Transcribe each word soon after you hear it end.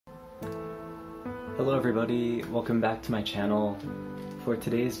Hello everybody, welcome back to my channel. For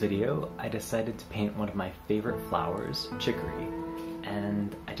today's video, I decided to paint one of my favorite flowers, chicory.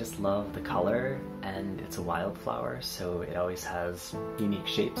 And I just love the color, and it's a wildflower, so it always has unique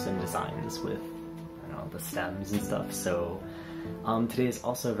shapes and designs with, I don't know, the stems and stuff. So today is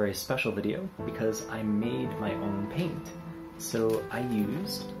also a very special video because I made my own paint. So I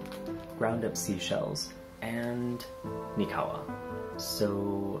used ground up seashells and Nikawa.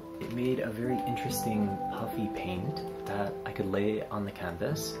 So it made a very interesting puffy paint that I could lay on the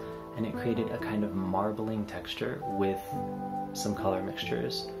canvas, and it created a kind of marbling texture with some color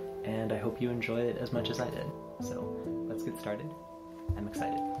mixtures, and I hope you enjoy it as much as I did. So let's get started. I'm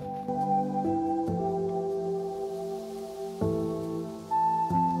excited.